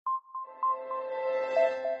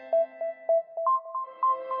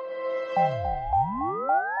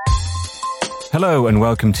Hello and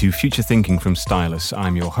welcome to Future Thinking from Stylus.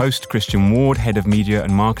 I'm your host, Christian Ward, Head of Media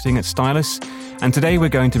and Marketing at Stylus. And today we're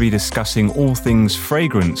going to be discussing all things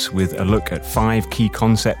fragrance with a look at 5 key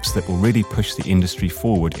concepts that will really push the industry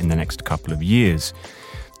forward in the next couple of years.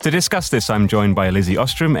 To discuss this, I'm joined by Lizzie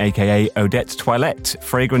Ostrom, aka Odette Toilette,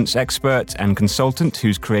 fragrance expert and consultant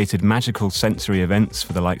who's created magical sensory events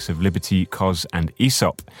for the likes of Liberty, Cos and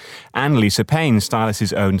Aesop, and Lisa Payne,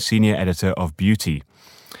 Stylus's own senior editor of beauty.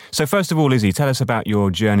 So first of all, Lizzie, tell us about your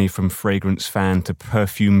journey from fragrance fan to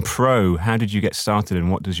perfume pro. How did you get started and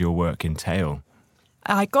what does your work entail?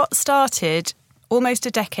 I got started almost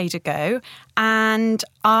a decade ago, and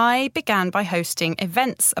I began by hosting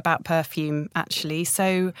events about perfume, actually.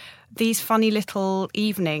 So these funny little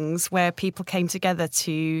evenings where people came together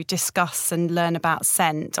to discuss and learn about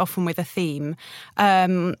scent, often with a theme,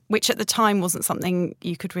 which at the time wasn't something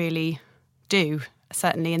you could really do,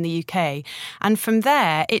 certainly in the UK. And from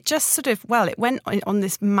there, it just sort of, it went on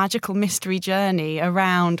this magical mystery journey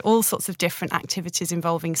around all sorts of different activities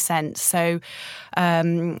involving scent. So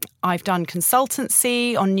I've done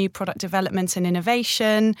consultancy on new product development and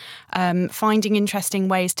innovation, finding interesting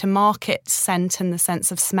ways to market scent and the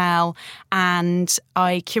sense of smell. And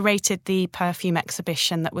I curated the perfume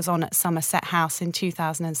exhibition that was on at Somerset House in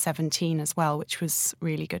 2017 as well, which was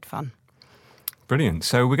really good fun. Brilliant.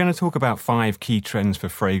 So we're going to talk about 5 key trends for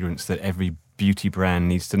fragrance that every beauty brand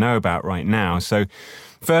needs to know about right now. So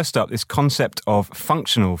first up, this concept of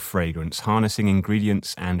functional fragrance, harnessing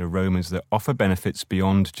ingredients and aromas that offer benefits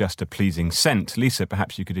beyond just a pleasing scent. Lisa,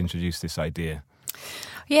 perhaps you could introduce this idea.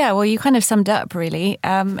 Yeah, well, you kind of summed up, really.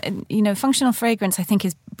 Functional fragrance, I think,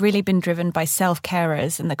 has really been driven by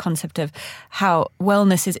self-carers and the concept of how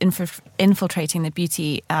wellness is infiltrating the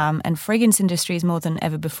beauty and fragrance industries more than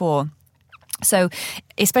ever before. So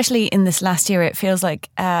especially in this last year, it feels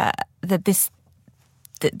like that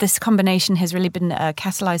this combination has really been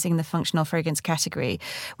catalyzing the functional fragrance category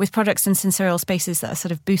with products and sensorial spaces that are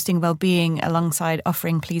sort of boosting well-being alongside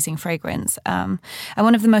offering pleasing fragrance. And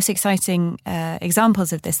one of the most exciting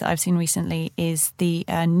examples of this that I've seen recently is the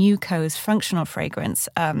new Cos functional fragrance,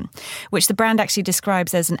 which the brand actually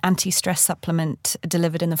describes as an anti-stress supplement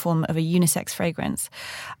delivered in the form of a unisex fragrance.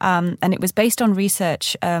 And it was based on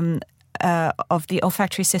research of the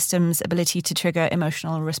olfactory system's ability to trigger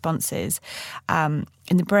emotional responses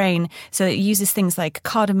in the brain. So it uses things like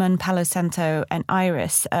cardamom, Palo Santo and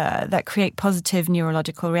iris that create positive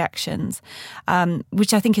neurological reactions,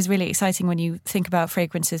 which I think is really exciting when you think about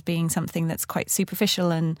fragrances being something that's quite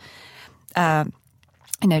superficial and,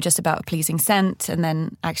 just about a pleasing scent, and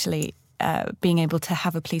then actually being able to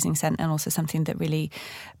have a pleasing scent and also something that really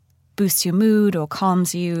boosts your mood or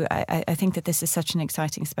calms you. I think that this is such an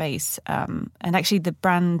exciting space. And actually the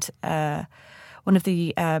brand, one of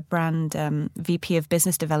the brand VP of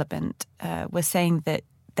business development was saying that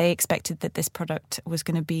they expected that this product was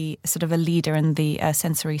going to be sort of a leader in the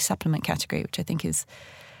sensory supplement category, which I think is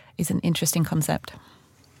an interesting concept.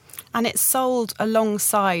 And it's sold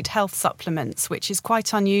alongside health supplements, which is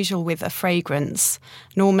quite unusual with a fragrance.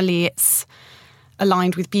 Normally it's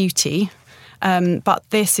aligned with beauty. But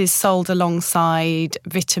this is sold alongside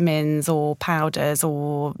vitamins or powders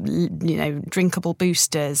or, drinkable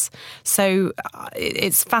boosters. So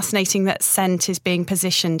it's fascinating that scent is being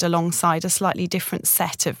positioned alongside a slightly different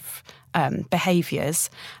set of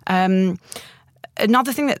behaviours.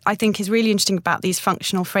 Another thing that I think is really interesting about these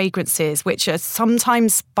functional fragrances, which are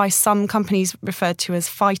sometimes by some companies referred to as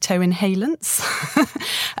phytoinhalants,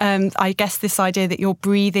 I guess this idea that you're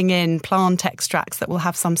breathing in plant extracts that will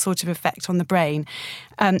have some sort of effect on the brain,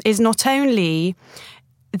 is not only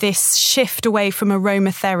this shift away from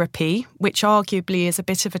aromatherapy, which arguably is a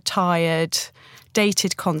bit of a tired,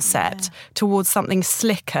 dated concept, towards something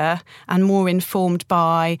slicker and more informed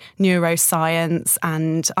by neuroscience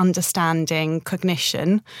and understanding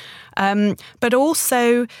cognition. But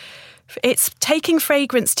also it's taking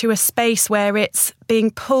fragrance to a space where it's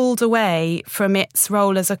being pulled away from its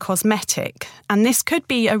role as a cosmetic. And this could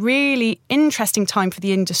be a really interesting time for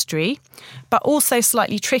the industry, but also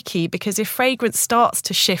slightly tricky, because if fragrance starts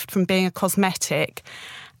to shift from being a cosmetic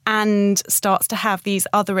and starts to have these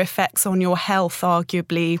other effects on your health,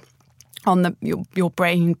 arguably on your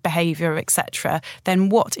brain behaviour, etc., then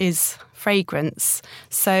what is fragrance?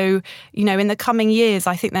 So, in the coming years,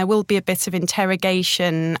 I think there will be a bit of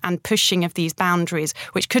interrogation and pushing of these boundaries,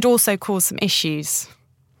 which could also cause some issues.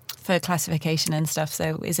 For classification and stuff.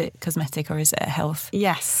 So is it cosmetic or is it health?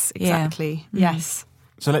 Yes, exactly. Yeah. Yes.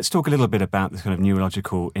 So let's talk a little bit about this kind of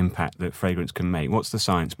neurological impact that fragrance can make. What's the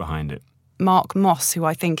science behind it? Mark Moss, who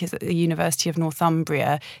I think is at the University of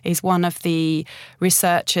Northumbria, is one of the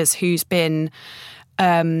researchers who's been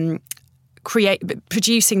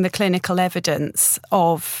producing the clinical evidence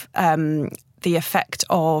of the effect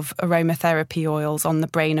of aromatherapy oils on the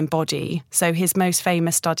brain and body. So his most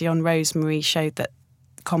famous study on rosemary showed that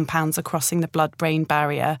compounds are crossing the blood-brain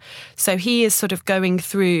barrier. So he is sort of going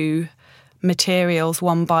through materials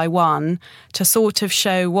one by one to sort of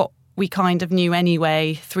show what we kind of knew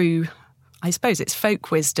anyway through, I suppose it's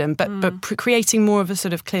folk wisdom, but creating more of a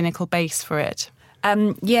sort of clinical base for it.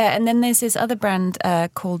 And then there's this other brand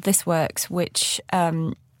called This Works, which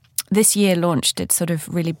this year launched its sort of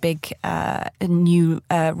really big new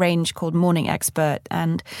range called Morning Expert.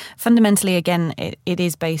 And fundamentally, again, it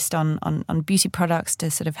is based on beauty products to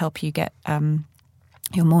sort of help you get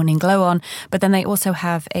your morning glow on. But then they also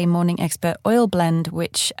have a Morning Expert oil blend,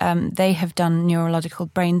 which they have done neurological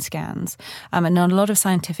brain scans. And on a lot of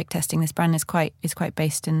scientific testing, this brand is quite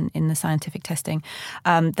based in the scientific testing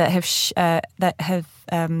that have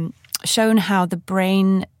shown how the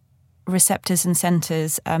brain receptors and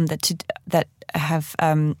centers that have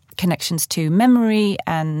connections to memory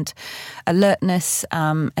and alertness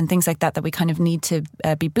and things like that we kind of need to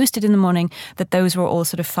be boosted in the morning, that those were all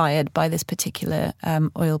sort of fired by this particular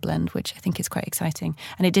oil blend, which I think is quite exciting.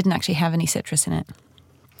 And it didn't actually have any citrus in it.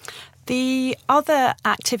 The other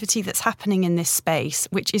activity that's happening in this space,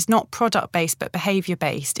 which is not product-based but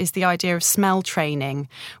behaviour-based, is the idea of smell training,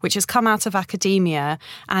 which has come out of academia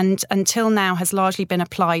and until now has largely been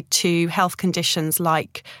applied to health conditions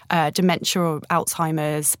like dementia or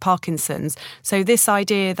Alzheimer's, Parkinson's. So this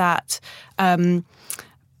idea that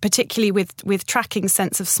particularly with tracking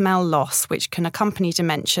sense of smell loss, which can accompany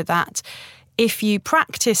dementia, that if you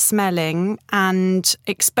practice smelling and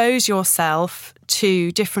expose yourself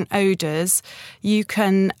to different odours, you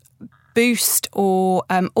can boost or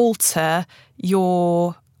alter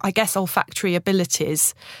your, I guess, olfactory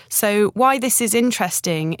abilities. So why this is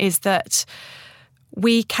interesting is that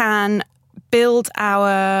we can build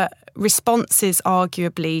our responses,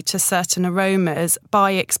 arguably, to certain aromas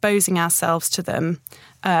by exposing ourselves to them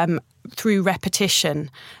through repetition.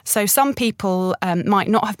 So some people might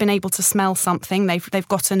not have been able to smell something. They've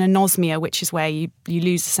got an anosmia, which is where you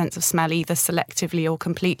lose the sense of smell either selectively or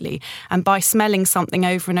completely. And by smelling something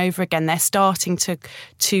over and over again, they're starting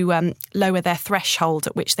to lower their threshold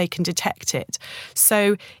at which they can detect it.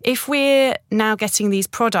 So if we're now getting these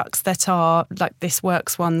products that are like This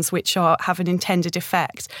Works ones, which have an intended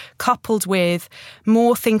effect, coupled with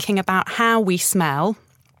more thinking about how we smell,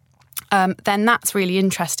 then that's really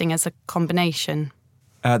interesting as a combination.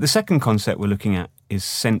 The second concept we're looking at is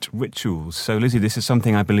scent rituals. So, Lizzie, this is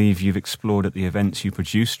something I believe you've explored at the events you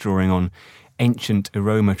produce, drawing on ancient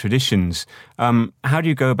aroma traditions. How do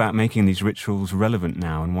you go about making these rituals relevant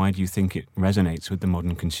now, and why do you think it resonates with the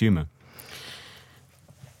modern consumer?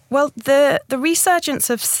 Well, the resurgence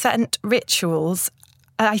of scent rituals,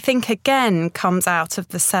 I think, again, comes out of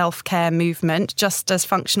the self-care movement, just as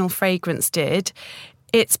functional fragrance did.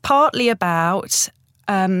 It's partly about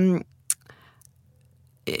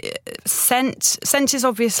scent. Scent is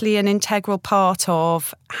obviously an integral part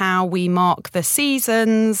of how we mark the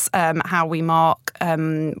seasons, how we mark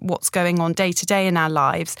what's going on day to day in our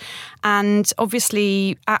lives. And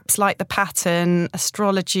obviously apps like The Pattern,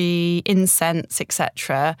 astrology, incense,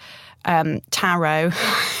 etc., tarot.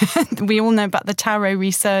 We all know about the tarot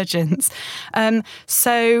resurgence.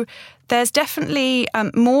 So there's definitely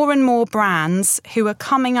more and more brands who are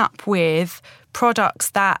coming up with products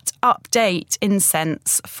that update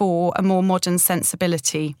incense for a more modern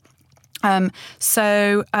sensibility.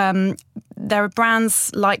 So there are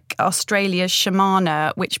brands like Australia's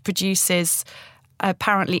Shamana, which produces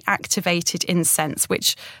apparently activated incense,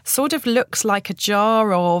 which sort of looks like a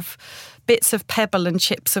jar of bits of pebble and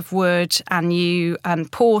chips of wood, and you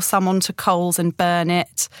pour some onto coals and burn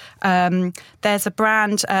it. There's a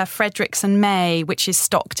brand, Fredericks and May, which is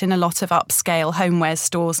stocked in a lot of upscale homeware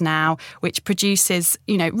stores now, which produces,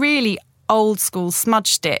 really old school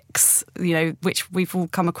smudge sticks, which we've all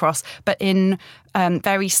come across, but in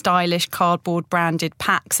very stylish cardboard branded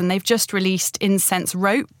packs. And they've just released incense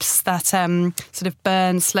ropes that sort of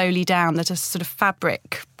burn slowly down, that are sort of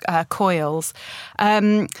fabric coils.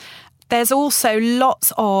 There's also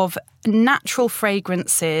lots of natural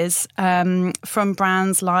fragrances from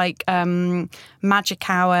brands like Magic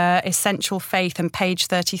Hour, Essential Faith and Page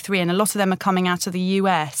 33, and a lot of them are coming out of the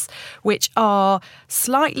US, which are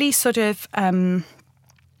slightly sort of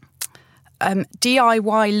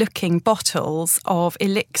DIY-looking bottles of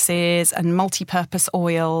elixirs and multi-purpose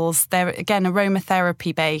oils. They're, again,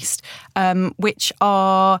 aromatherapy-based, which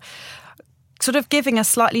are sort of giving a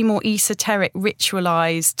slightly more esoteric,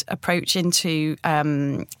 ritualized approach into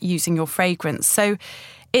using your fragrance. So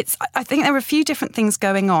I think there are a few different things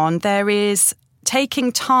going on. There is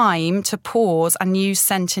taking time to pause and use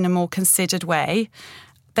scent in a more considered way.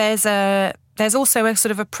 There's also a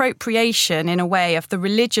sort of appropriation in a way of the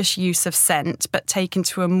religious use of scent, but taken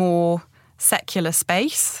to a more secular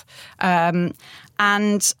space.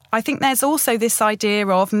 And I think there's also this idea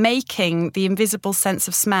of making the invisible sense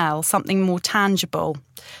of smell something more tangible,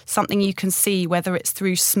 something you can see, whether it's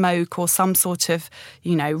through smoke or some sort of,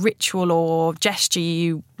 ritual or gesture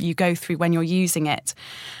you go through when you're using it.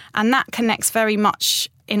 And that connects very much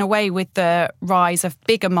in a way with the rise of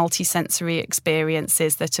bigger multisensory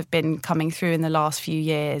experiences that have been coming through in the last few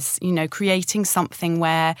years, creating something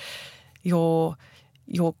where you're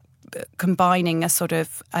combining a sort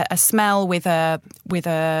of a smell with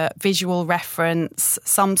a visual reference,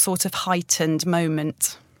 some sort of heightened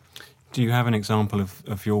moment. Do you have an example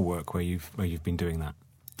of your work where you've been doing that?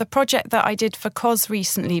 The project that I did for COS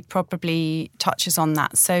recently probably touches on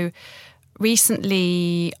that. So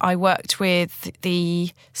recently I worked with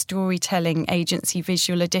the storytelling agency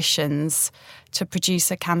Visual Editions to produce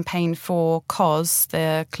a campaign for COS,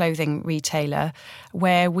 the clothing retailer,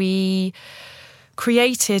 where we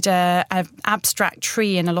created an abstract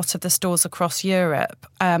tree in a lot of the stores across Europe,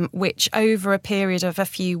 which over a period of a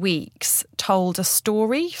few weeks told a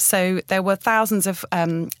story. So there were thousands of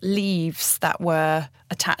leaves that were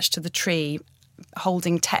attached to the tree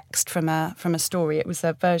holding text from a story. It was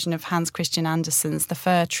a version of Hans Christian Andersen's The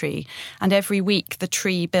Fir Tree. And every week the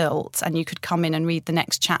tree built and you could come in and read the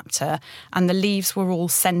next chapter. And the leaves were all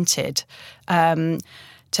scented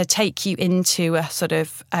to take you into a sort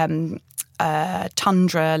of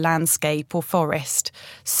tundra landscape or forest.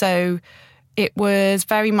 So it was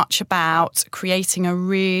very much about creating a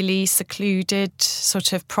really secluded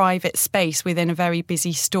sort of private space within a very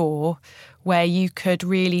busy store where you could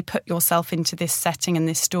really put yourself into this setting and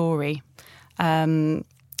this story.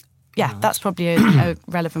 That's probably a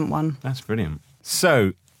relevant one. That's brilliant.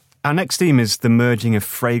 So our next theme is the merging of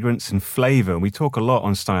fragrance and flavour. We talk a lot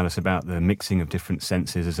on Stylus about the mixing of different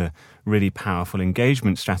senses as a really powerful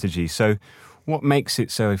engagement strategy. So what makes it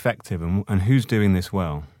so effective and who's doing this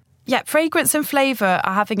well? Yeah, fragrance and flavour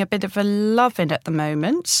are having a bit of a love-in at the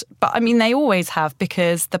moment. But, I mean, they always have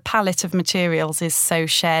because the palette of materials is so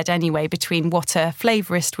shared anyway between what a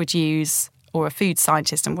flavourist would use or a food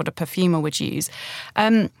scientist and what a perfumer would use.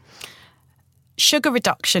 Sugar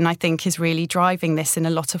reduction, I think, is really driving this in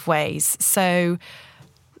a lot of ways. So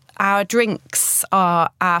our drinks,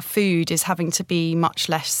 our food is having to be much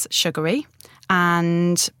less sugary.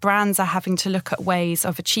 And brands are having to look at ways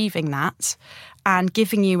of achieving that and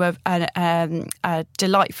giving you a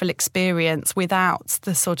delightful experience without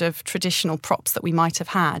the sort of traditional props that we might have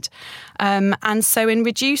had. And so in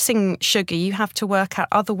reducing sugar, you have to work out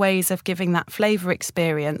other ways of giving that flavour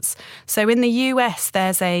experience. So in the US,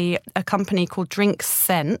 there's a company called Drink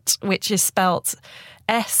Scent, which is spelt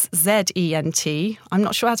S-Z-E-N-T. I'm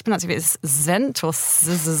not sure how to pronounce it, if it's Zent or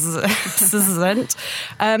Zent.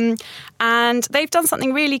 And they've done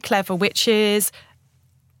something really clever, which is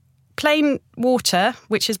plain water,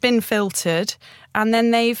 which has been filtered, and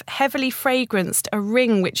then they've heavily fragranced a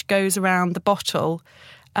ring which goes around the bottle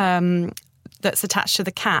that's attached to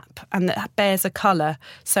the cap and that bears a colour.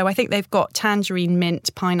 So I think they've got tangerine,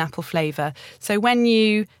 mint, pineapple flavour. So when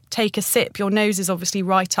you take a sip, your nose is obviously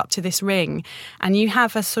right up to this ring and you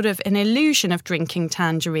have a sort of an illusion of drinking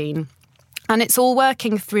tangerine. And it's all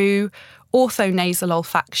working through orthonasal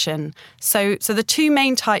olfaction. So the two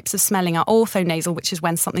main types of smelling are orthonasal, which is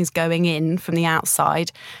when something's going in from the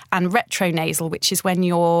outside, and retronasal, which is when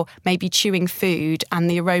you're maybe chewing food and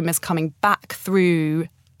the aroma's coming back through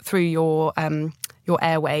your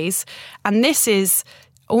airways. And this is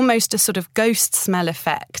almost a sort of ghost smell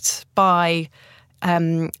effect by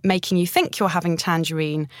making you think you're having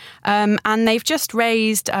tangerine. And they've just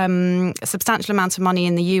raised a substantial amount of money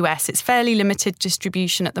in the US. It's fairly limited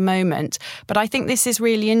distribution at the moment. But I think this is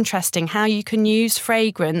really interesting, how you can use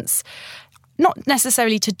fragrance not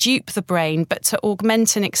necessarily to dupe the brain, but to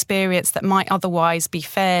augment an experience that might otherwise be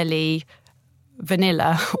fairly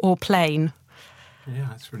vanilla or plain. Yeah,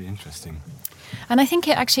 that's really interesting. And I think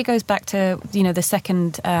it actually goes back to, the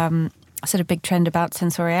second sort of big trend about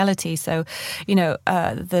sensoriality. So,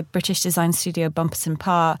 the British design studio Bumpers and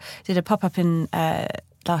Parr did a pop-up in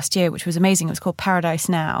last year, which was amazing. It was called Paradise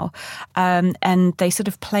Now. And they sort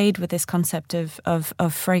of played with this concept of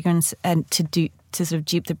fragrance and to to sort of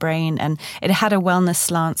dupe the brain, and it had a wellness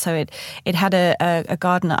slant. So it had a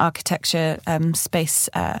garden architecture space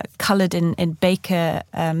coloured in Baker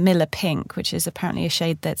Miller pink, which is apparently a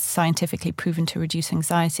shade that's scientifically proven to reduce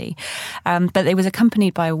anxiety. But it was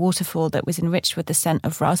accompanied by a waterfall that was enriched with the scent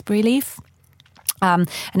of raspberry leaf. And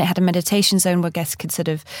it had a meditation zone where guests could sort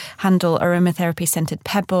of handle aromatherapy scented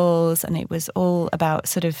pebbles, and it was all about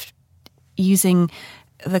sort of using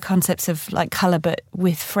the concepts of like colour but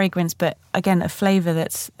with fragrance, but again a flavour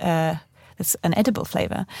that's an edible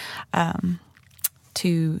flavour,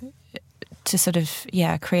 to sort of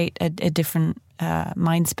create a different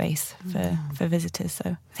mind space for visitors.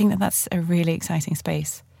 So I think that's a really exciting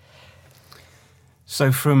space.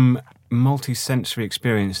 So from multi-sensory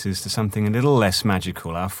experiences to something a little less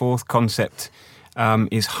magical, our fourth concept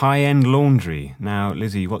is high-end laundry. Now,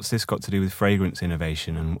 Lizzie, what's this got to do with fragrance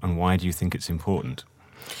innovation, and why do you think it's important?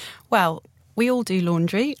 Well, we all do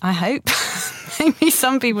laundry, I hope. Maybe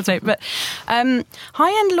some people don't. But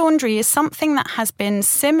high-end laundry is something that has been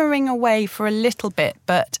simmering away for a little bit,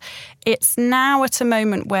 but it's now at a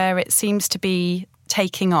moment where it seems to be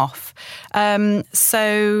taking off.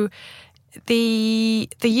 So the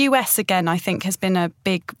US, again, I think, has been a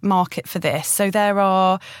big market for this. So there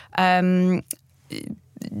are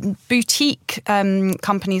boutique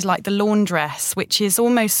companies like The Laundress, which is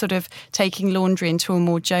almost sort of taking laundry into a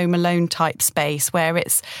more Joe Malone type space, where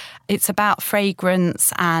it's about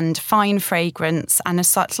fragrance and fine fragrance and a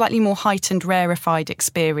slightly more heightened, rarefied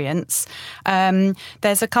experience.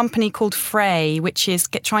 There's a company called Frey, which is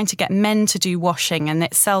trying to get men to do washing, and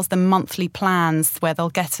it sells them monthly plans where they'll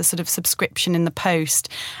get a sort of subscription in the post.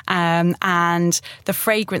 And the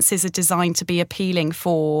fragrances are designed to be appealing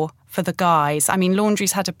for the guys. I mean,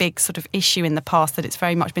 laundry's had a big sort of issue in the past that it's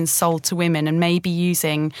very much been sold to women, and maybe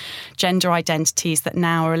using gender identities that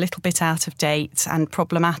now are a little bit out of date and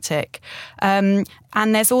problematic. And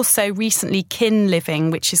there's also recently kin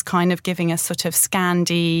living, which is kind of giving a sort of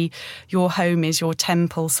Scandi, your home is your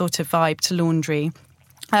temple sort of vibe to laundry.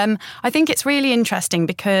 I think it's really interesting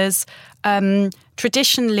because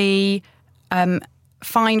traditionally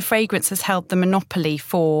fine fragrance has held the monopoly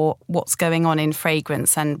for what's going on in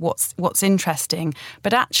fragrance and what's interesting.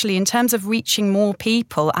 But actually, in terms of reaching more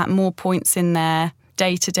people at more points in their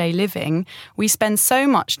day-to-day living, we spend so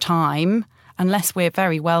much time, unless we're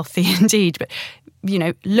very wealthy indeed, but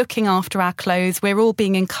looking after our clothes. We're all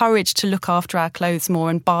being encouraged to look after our clothes more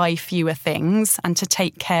and buy fewer things and to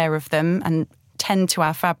take care of them and tend to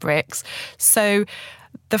our fabrics. So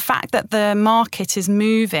the fact that the market is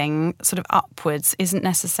moving sort of upwards isn't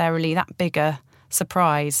necessarily that big a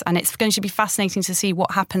surprise. And it's going to be fascinating to see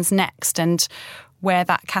what happens next and where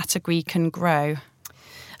that category can grow.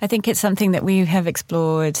 I think it's something that we have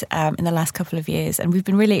explored in the last couple of years, and we've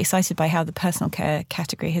been really excited by how the personal care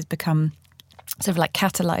category has become sort of like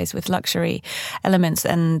catalyzed with luxury elements,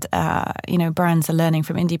 and brands are learning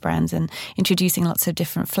from indie brands and introducing lots of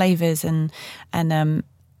different flavors and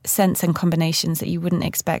scents and combinations that you wouldn't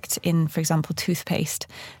expect in, for example, toothpaste.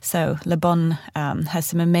 So Le Bon has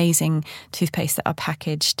some amazing toothpaste that are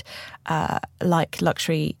packaged like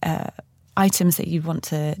luxury items that you'd want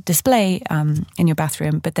to display in your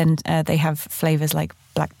bathroom, but then they have flavors like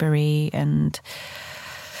blackberry and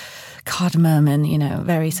cardamom and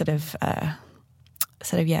very sort of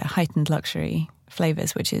heightened luxury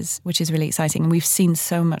flavors, which is really exciting. And we've seen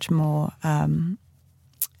so much more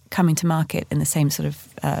coming to market in the same sort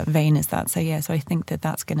of vein as that. So I think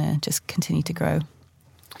that's going to just continue to grow.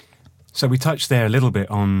 So we touched there a little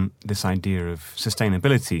bit on this idea of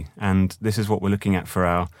sustainability, and this is what we're looking at for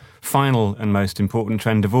our final and most important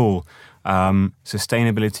trend of all,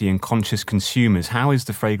 sustainability and conscious consumers. How is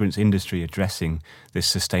the fragrance industry addressing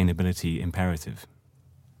this sustainability imperative?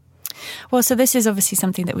 Well, so this is obviously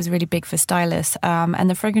something that was really big for Stylus, and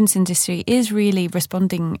the fragrance industry is really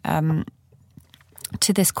responding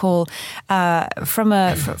to this call from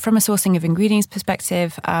a sourcing of ingredients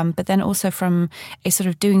perspective, but then also from a sort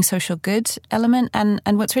of doing social good element. And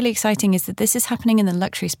what's really exciting is that this is happening in the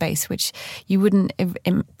luxury space, which you wouldn't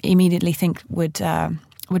immediately think would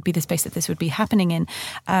be the space that this would be happening in.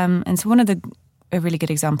 And so one of the really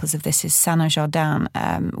good examples of this is Saint Jardin,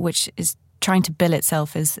 which is trying to bill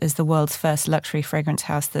itself as the world's first luxury fragrance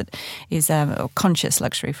house that is a conscious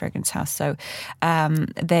luxury fragrance house. So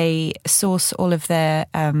they source all of their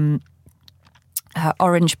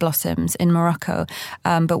orange blossoms in Morocco.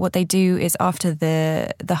 But what they do is after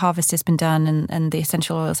the harvest has been done and the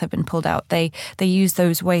essential oils have been pulled out, they use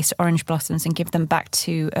those waste orange blossoms and give them back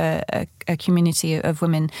to a community of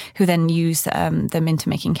women who then use them into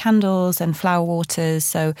making candles and flower waters.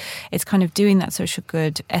 So it's kind of doing that social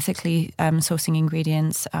good, ethically sourcing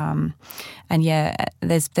ingredients. And yeah,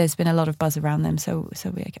 there's been a lot of buzz around them. So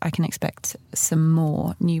I can expect some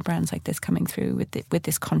more new brands like this coming through with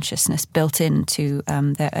this consciousness built into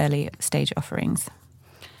their early stage offerings.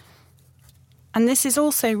 And this is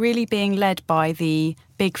also really being led by the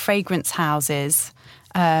big fragrance houses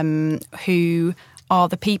who are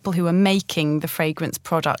the people who are making the fragrance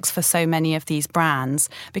products for so many of these brands.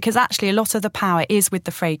 Because actually a lot of the power is with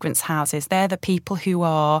the fragrance houses. They're the people who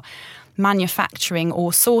are manufacturing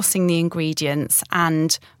or sourcing the ingredients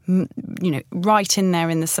and, right in there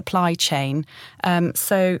in the supply chain.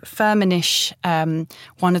 So Firmenich,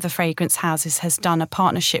 one of the fragrance houses, has done a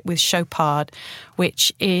partnership with Chopard,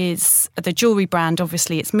 which is the jewellery brand.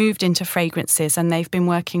 Obviously, it's moved into fragrances, and they've been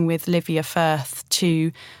working with Livia Firth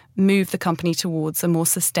to move the company towards a more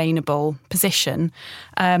sustainable position.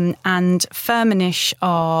 And Firmenich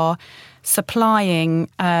are supplying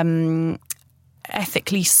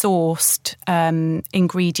ethically sourced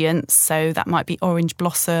ingredients, so that might be orange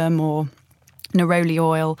blossom or neroli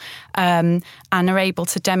oil, and are able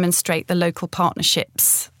to demonstrate the local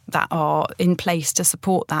partnerships that are in place to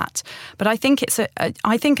support that. But I think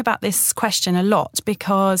I think about this question a lot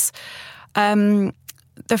because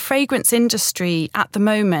the fragrance industry at the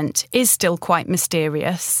moment is still quite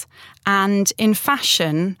mysterious. And in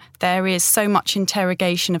fashion, there is so much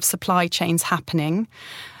interrogation of supply chains happening.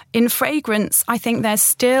 In fragrance, I think there's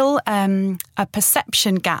still a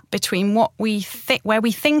perception gap between where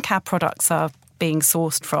we think our products are being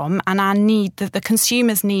sourced from and our need, the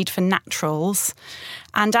consumer's need for naturals,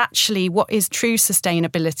 and actually what is true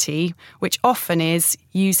sustainability, which often is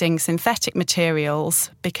using synthetic materials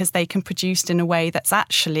because they can produce in a way that's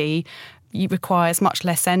actually requires much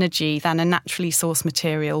less energy than a naturally sourced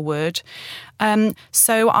material would.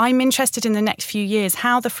 So I'm interested in the next few years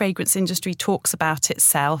how the fragrance industry talks about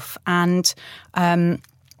itself and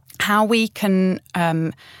how we can,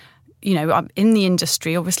 in the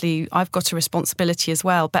industry, obviously I've got a responsibility as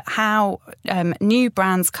well, but how new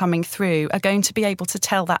brands coming through are going to be able to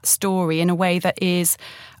tell that story in a way that is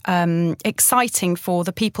exciting for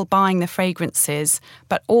the people buying the fragrances,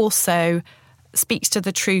 but also speaks to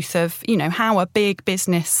the truth of, how a big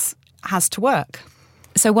business has to work.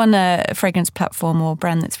 So one fragrance platform or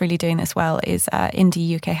brand that's really doing this well is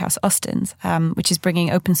indie UK house Austin's, which is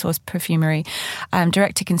bringing open source perfumery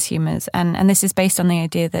direct to consumers. And this is based on the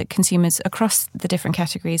idea that consumers across the different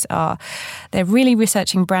categories they're really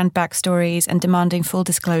researching brand backstories and demanding full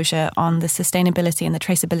disclosure on the sustainability and the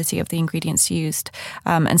traceability of the ingredients used.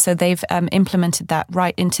 And so they've implemented that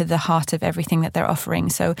right into the heart of everything that they're offering.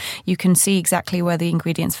 So you can see exactly where the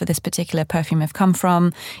ingredients for this particular perfume have come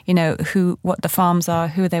from, what the farms are,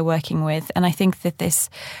 who they're working with. And I think that this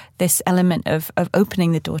element of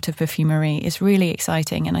opening the door to perfumery is really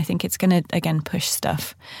exciting. And I think it's going to, again, push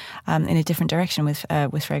stuff in a different direction with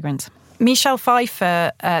fragrance. Michelle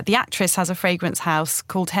Pfeiffer, the actress, has a fragrance house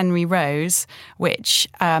called Henry Rose, which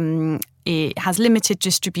it has limited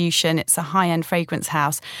distribution. It's a high-end fragrance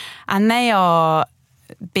house. And they are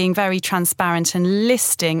being very transparent and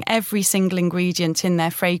listing every single ingredient in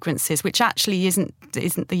their fragrances, which actually isn't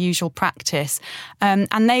the usual practice.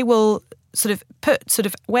 And they will sort of put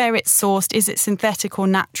where it's sourced, is it synthetic or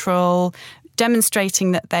natural,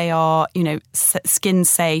 demonstrating that they are, skin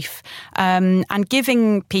safe, and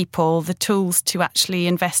giving people the tools to actually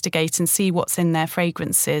investigate and see what's in their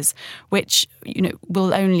fragrances, which,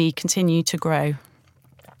 will only continue to grow.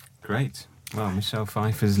 Great. Well, Michelle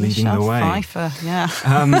Pfeiffer's leading the way. Michelle Pfeiffer,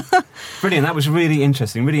 yeah. Brilliant. That was really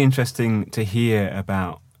interesting to hear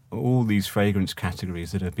about all these fragrance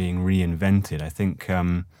categories that are being reinvented. I think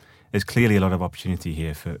there's clearly a lot of opportunity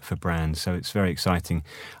here for brands, so it's very exciting.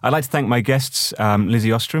 I'd like to thank my guests,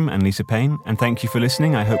 Lizzie Ostrom and Lisa Payne, and thank you for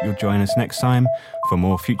listening. I hope you'll join us next time for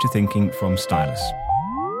more Future Thinking from Stylus.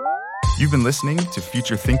 You've been listening to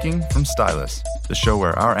Future Thinking from Stylus, the show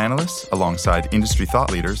where our analysts, alongside industry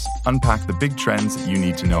thought leaders, unpack the big trends that you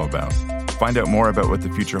need to know about. Find out more about what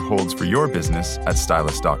the future holds for your business at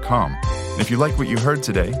stylus.com. And if you like what you heard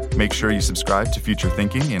today, make sure you subscribe to Future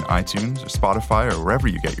Thinking in iTunes or Spotify or wherever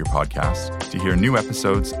you get your podcasts to hear new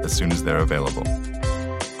episodes as soon as they're available.